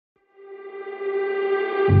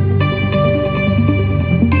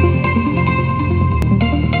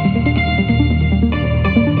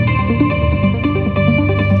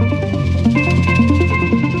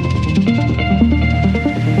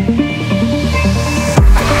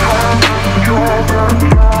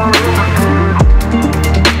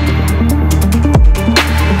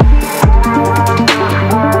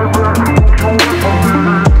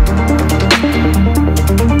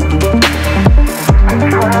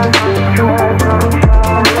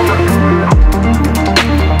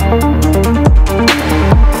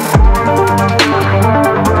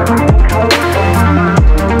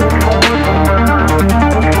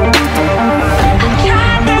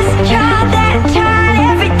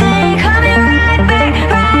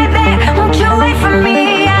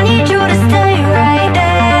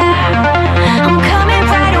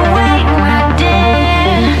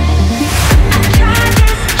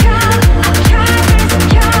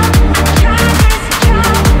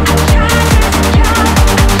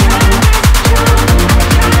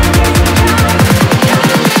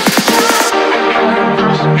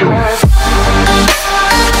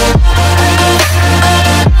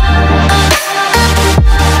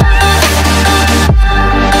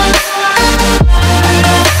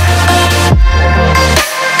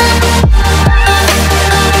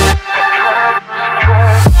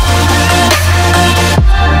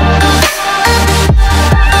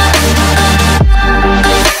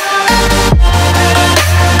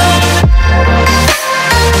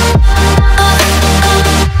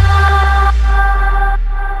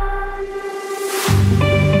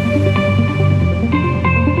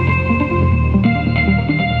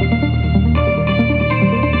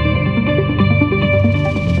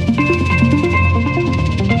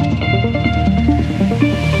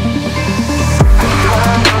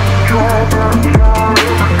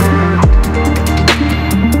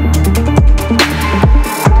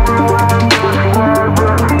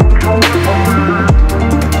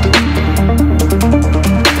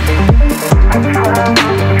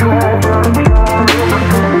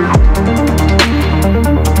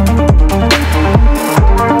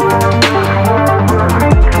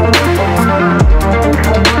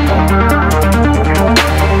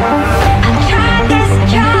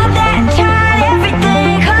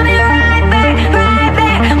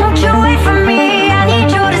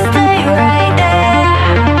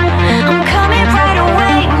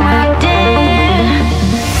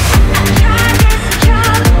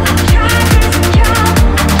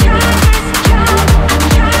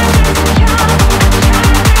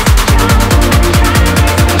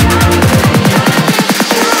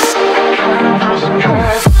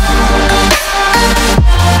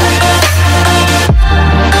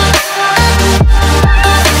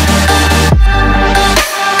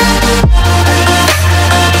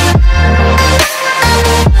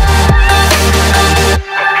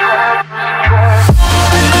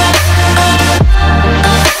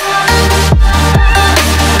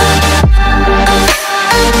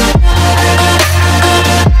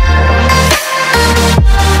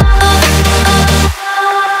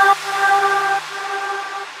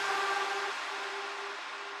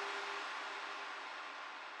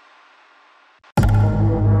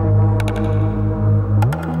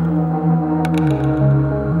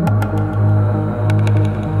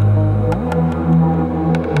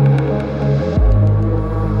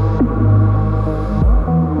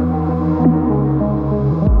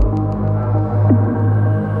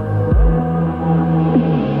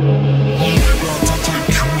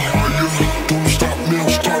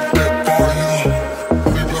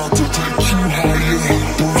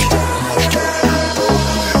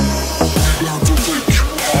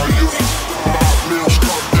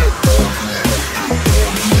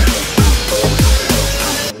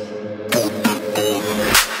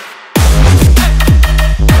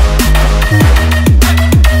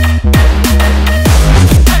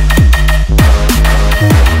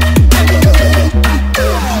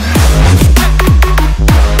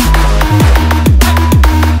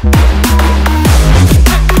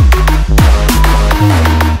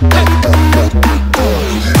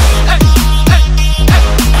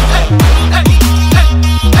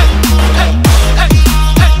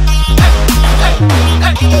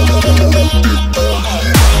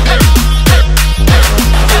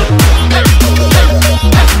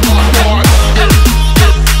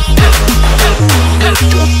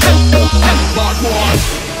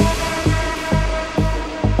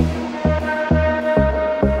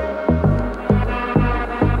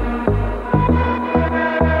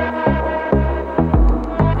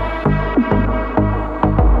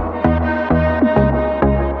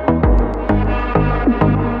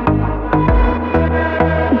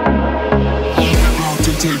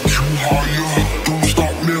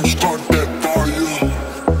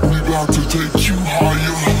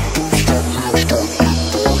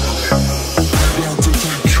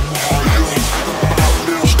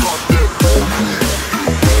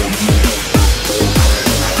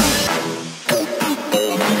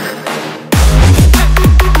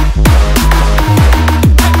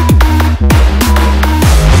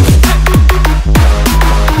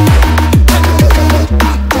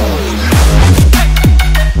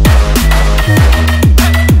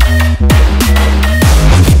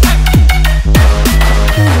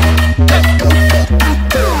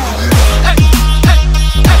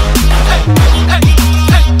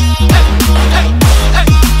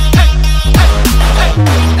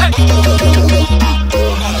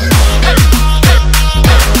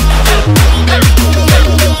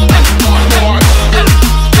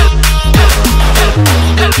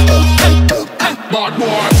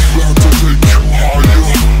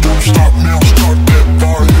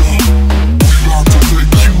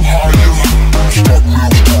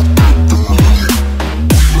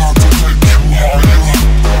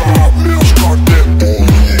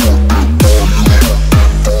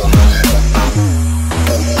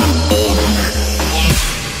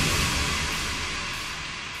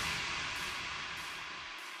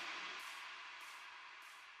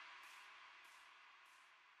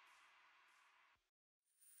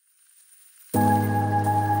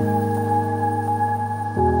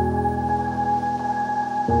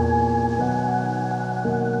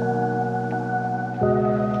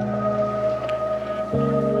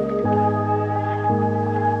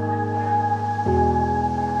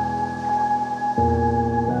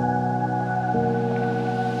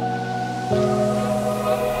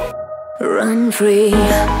free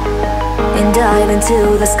and dive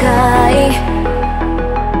into the sky.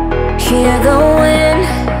 Hear the wind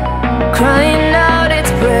crying out its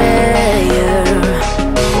prayer.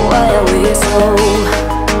 Why are we so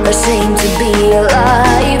ashamed to be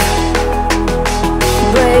alive?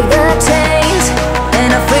 Break the chains and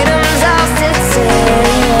our freedom's ours to take.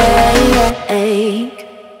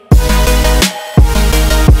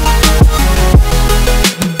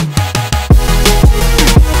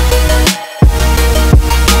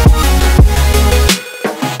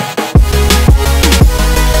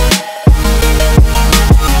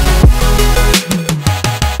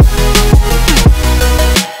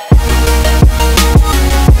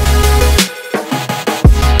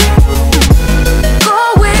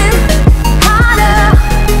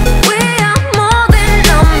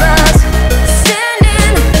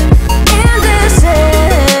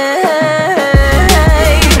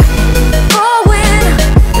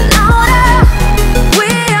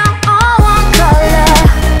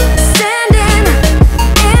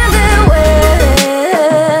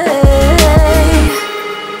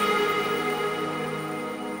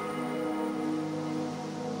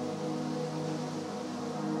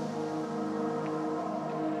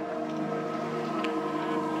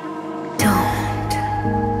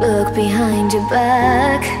 Look behind your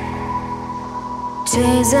back.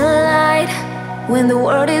 Chase a light when the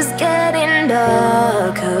world is getting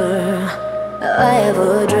darker. I have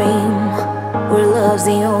a dream where love's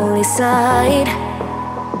the only side.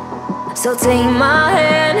 So take my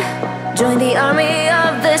hand, join the army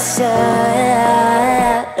of the shadows.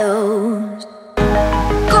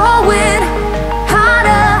 Going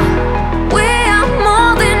harder, we are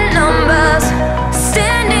more than numbers,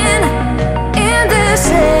 standing in the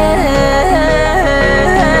shade.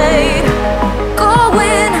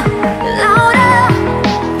 Going louder,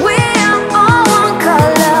 we are all one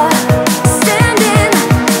color, standing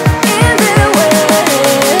in the way.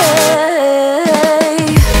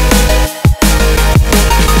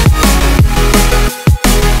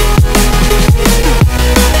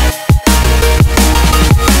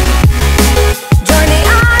 Join the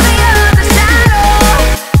army of the shadow.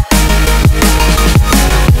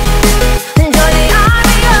 Join the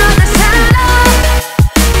army of the shadow.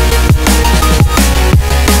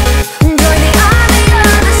 Join the army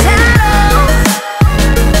of the shadow.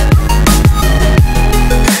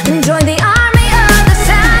 Join the army of the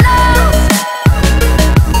shadow.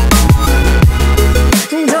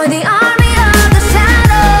 Join the army of the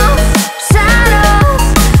shadows. Shadows,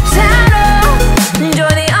 shadows.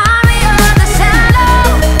 Join the army of the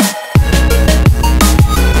shadows.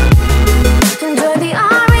 Join the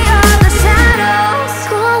army of the shadows.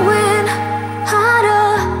 Going harder,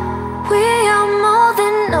 we are more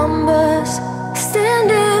than numbers,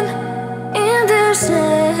 standing in the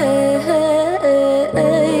shade.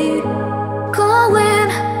 Going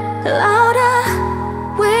louder,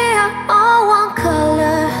 we are all one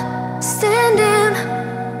color, standing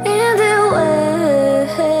in the way.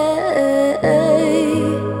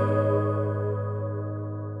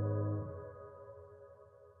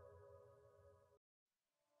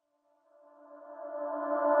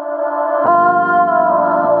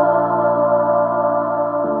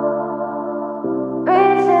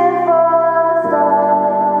 Reaching for the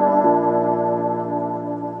stars.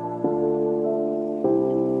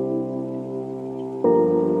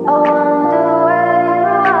 I wonder where you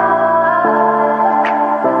are.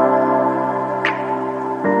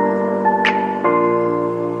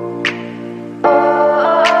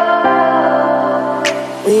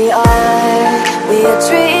 We are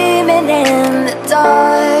dreaming in the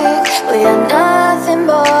dark. We are nothing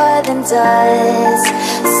more than dust.